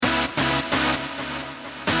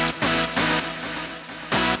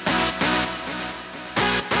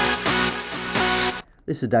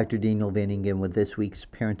This is Dr. Daniel Van Ingen with this week's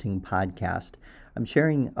Parenting Podcast. I'm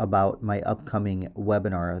sharing about my upcoming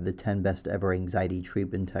webinar, the 10 Best Ever Anxiety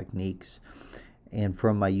Treatment Techniques. And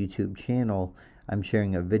from my YouTube channel, I'm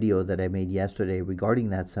sharing a video that I made yesterday regarding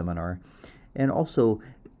that seminar. And also,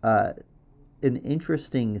 an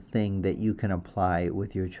interesting thing that you can apply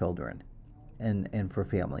with your children and for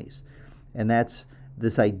families. And that's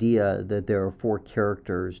this idea that there are four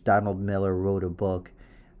characters. Donald Miller wrote a book.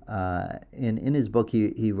 And in his book,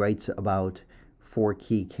 he writes about four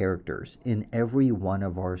key characters in every one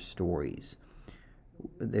of our stories.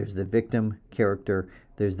 There's the victim character,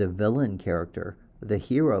 there's the villain character, the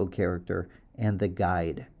hero character, and the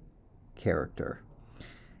guide character.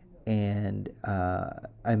 And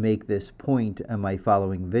I make this point in my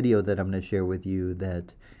following video that I'm going to share with you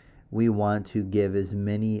that we want to give as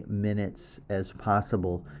many minutes as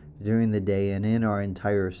possible during the day and in our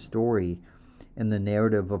entire story in the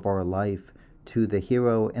narrative of our life to the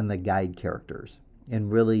hero and the guide characters, and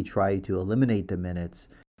really try to eliminate the minutes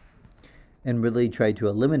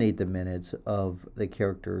of the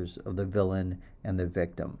characters of the villain and the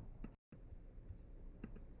victim.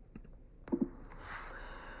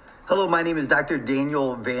 Hello, my name is Dr.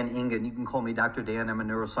 Daniel Van Ingen. You can call me Dr. Dan. I'm a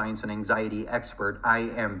neuroscience and anxiety expert. I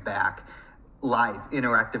am back live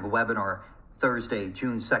interactive webinar Thursday,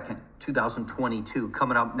 June 2nd, 2022,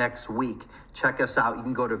 coming up next week. Check us out. You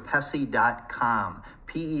can go to PESI.com,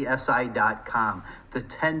 PESI.com, the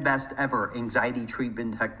 10 best ever anxiety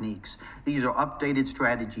treatment techniques. These are updated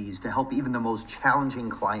strategies to help even the most challenging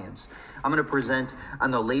clients. I'm going to present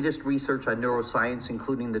on the latest research on neuroscience,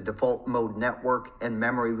 including the default mode network and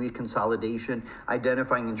memory reconsolidation,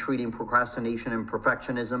 identifying and treating procrastination and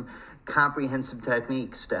perfectionism, comprehensive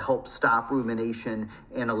techniques to help stop rumination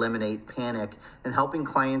and eliminate panic, and helping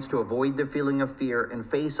clients to avoid the feeling of fear and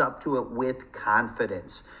face up to it with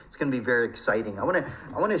confidence. It's going to be very exciting. I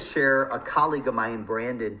want to share, a colleague of mine,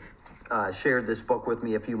 Brandon, shared this book with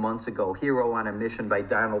me a few months ago, Hero on a Mission by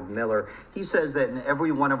Donald Miller. He says that in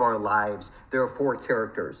every one of our lives, there are four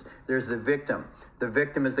characters. There's the victim. The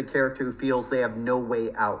victim is the character who feels they have no way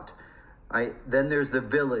out. Right? Then there's the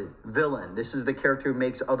villain. This is the character who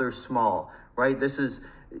makes others small, right?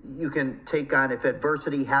 You can take on, if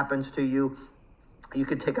adversity happens to you, you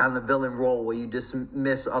could take on the villain role where you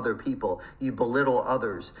dismiss other people, you belittle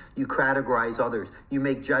others, you categorize others, you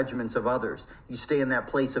make judgments of others, you stay in that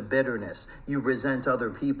place of bitterness, you resent other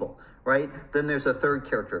people, right? Then there's a third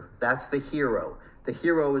character. That's the hero. The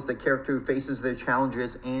hero is the character who faces their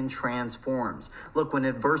challenges and transforms. Look, when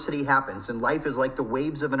adversity happens, and life is like the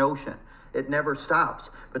waves of an ocean, it never stops.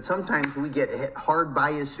 But sometimes we get hit hard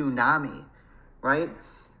by a tsunami, right?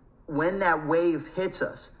 When that wave hits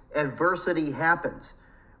us, adversity happens.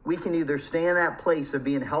 We can either stay in that place of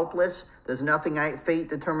being helpless, there's nothing, fate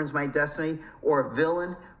determines my destiny, or a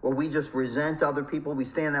villain where we just resent other people. We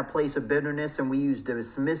stay in that place of bitterness and we use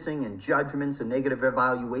dismissing and judgments and negative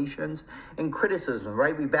evaluations and criticism,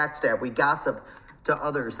 right? We backstab, we gossip to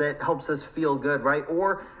others. That helps us feel good, right?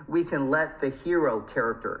 Or we can let the hero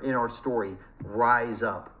character in our story rise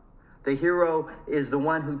up. The hero is the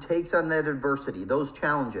one who takes on that adversity, those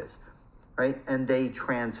challenges, right? And they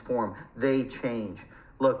transform, they change.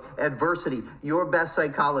 Look, adversity, your best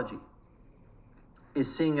psychology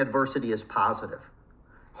is seeing adversity as positive.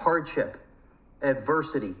 Hardship,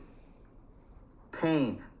 adversity,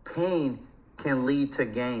 pain can lead to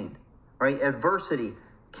gain, right? Adversity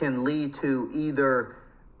can lead to either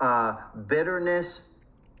bitterness,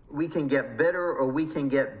 we can get bitter, or we can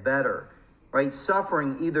get better, right?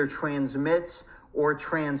 Suffering either transmits or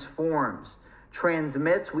transforms.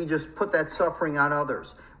 Transmits, we just put that suffering on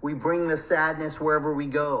others. We bring the sadness wherever we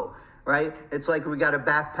go, right? It's like we got a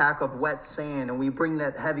backpack of wet sand and we bring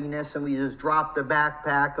that heaviness and we just drop the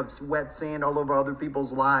backpack of wet sand all over other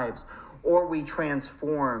people's lives. Or we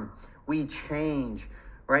transform, we change,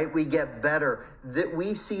 right? We get better. That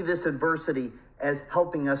we see this adversity as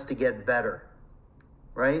helping us to get better,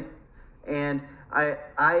 right? And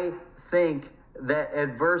I think that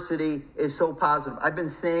adversity is so positive. I've been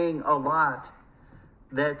saying a lot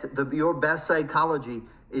that your best psychology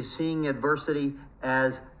is seeing adversity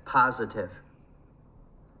as positive.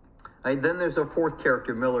 Right? Then there's a fourth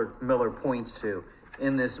character Miller points to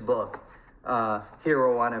in this book,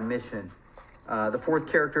 Hero on a Mission. The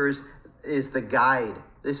fourth character is the guide.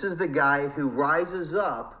 This is the guide who rises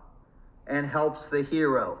up and helps the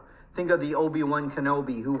hero. Think of the Obi-Wan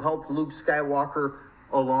Kenobi who helped Luke Skywalker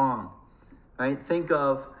along. Right? Think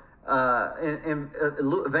of,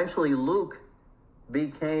 eventually Luke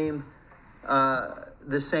became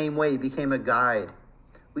the same way, became a guide.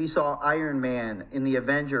 We saw Iron Man in the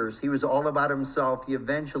Avengers. He was all about himself. He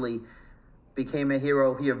eventually became a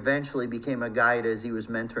hero. He eventually became a guide as he was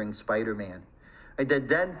mentoring Spider-Man. I did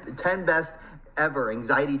 10 best ever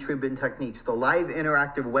anxiety treatment techniques, the live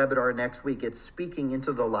interactive webinar next week. It's speaking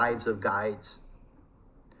into the lives of guides.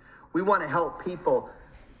 We want to help people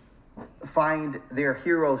find their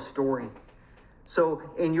hero story. So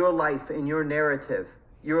in your life, in your narrative,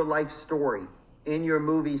 your life story, in your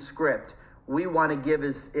movie script, we want to give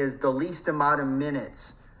is the least amount of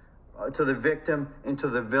minutes to the victim and to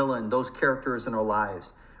the villain, those characters in our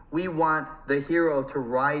lives. We want the hero to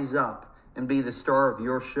rise up and be the star of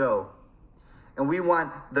your show. And we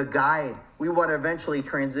want the guide. We want to eventually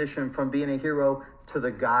transition from being a hero to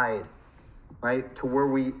the guide, right? To where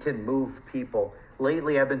we can move people.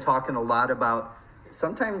 Lately, I've been talking a lot about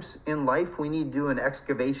sometimes in life we need to do an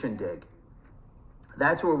excavation dig.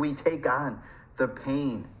 That's where we take on the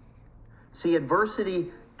pain. See,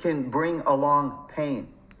 adversity can bring along pain.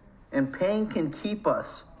 And pain can keep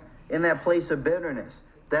us in that place of bitterness,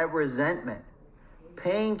 that resentment.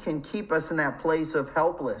 Pain can keep us in that place of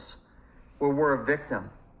helpless, where we're a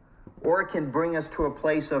victim. Or it can bring us to a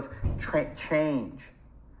place of change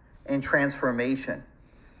and transformation.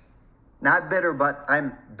 Not bitter, but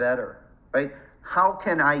I'm better, right? How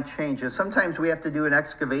can I change? And sometimes we have to do an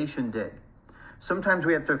excavation dig. Sometimes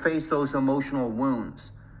we have to face those emotional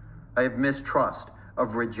wounds of mistrust,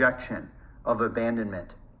 of rejection, of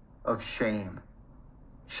abandonment, of shame.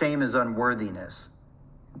 Shame is unworthiness,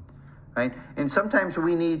 right? And sometimes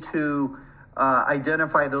we need to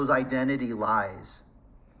identify those identity lies,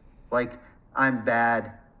 like I'm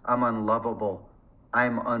bad, I'm unlovable,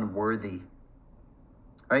 I'm unworthy,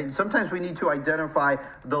 right? And sometimes we need to identify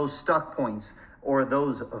those stuck points or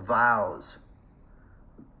those vows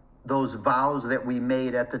that we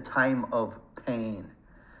made at the time of pain.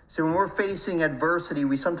 So when we're facing adversity,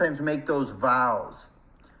 we sometimes make those vows.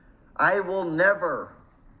 I will never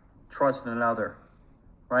trust another,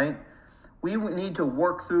 right? We need to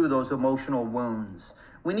work through those emotional wounds.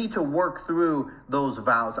 We need to work through those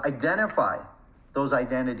vows, identify those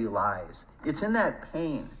identity lies. It's in that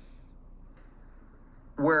pain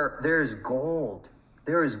where there's gold.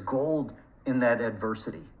 There is gold in that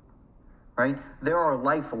adversity, right? There are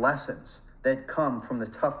life lessons that come from the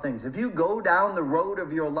tough things. If you go down the road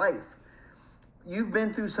of your life, you've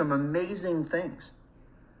been through some amazing things.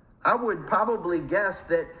 I would probably guess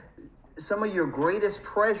that some of your greatest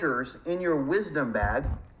treasures in your wisdom bag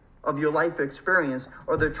of your life experience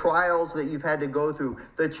are the trials that you've had to go through,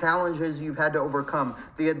 the challenges you've had to overcome,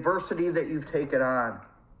 the adversity that you've taken on.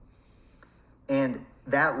 And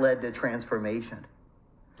that led to transformation.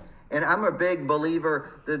 And I'm a big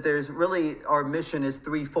believer that there's really, our mission is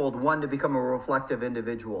threefold. 1, to become a reflective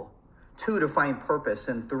individual. 2, to find purpose.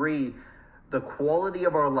 And 3, the quality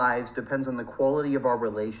of our lives depends on the quality of our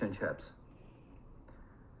relationships.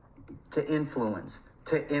 To influence,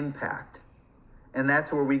 to impact. And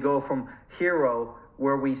that's where we go from hero,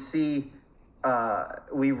 where we see,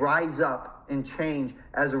 we rise up and change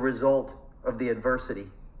as a result of the adversity,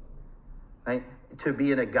 right? To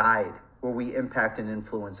being a guide where we impact and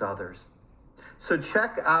influence others. So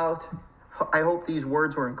check out, I hope these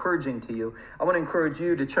words were encouraging to you. I want to encourage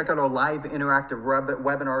you to check out our live interactive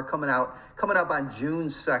webinar coming up on June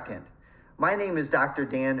 2nd. My name is Dr.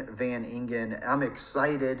 Dan Van Ingen. I'm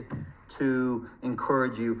excited to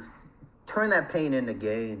encourage you. Turn that pain into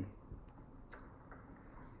gain.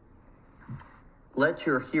 Let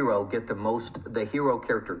your hero get the hero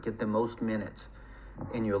character get the most minutes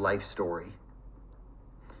in your life story.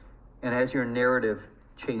 And as your narrative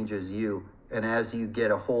changes you, and as you get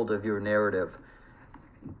a hold of your narrative,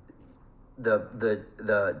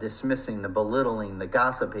 the dismissing, the belittling, the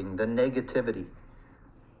gossiping, the negativity,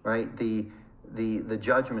 right? The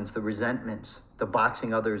judgments, the resentments, the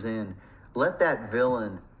boxing others in, let that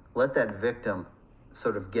villain, let that victim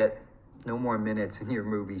sort of get no more minutes in your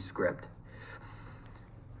movie script.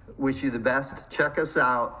 Wish you the best. Check us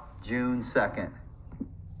out June 2nd.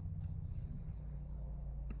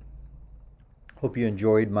 Hope you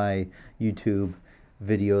enjoyed my YouTube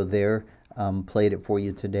video there. Played it for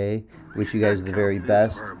you today. Wish you guys the very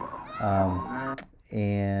best.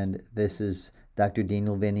 And this is Dr.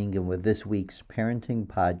 Daniel Van Ingen with this week's Parenting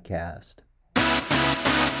Podcast.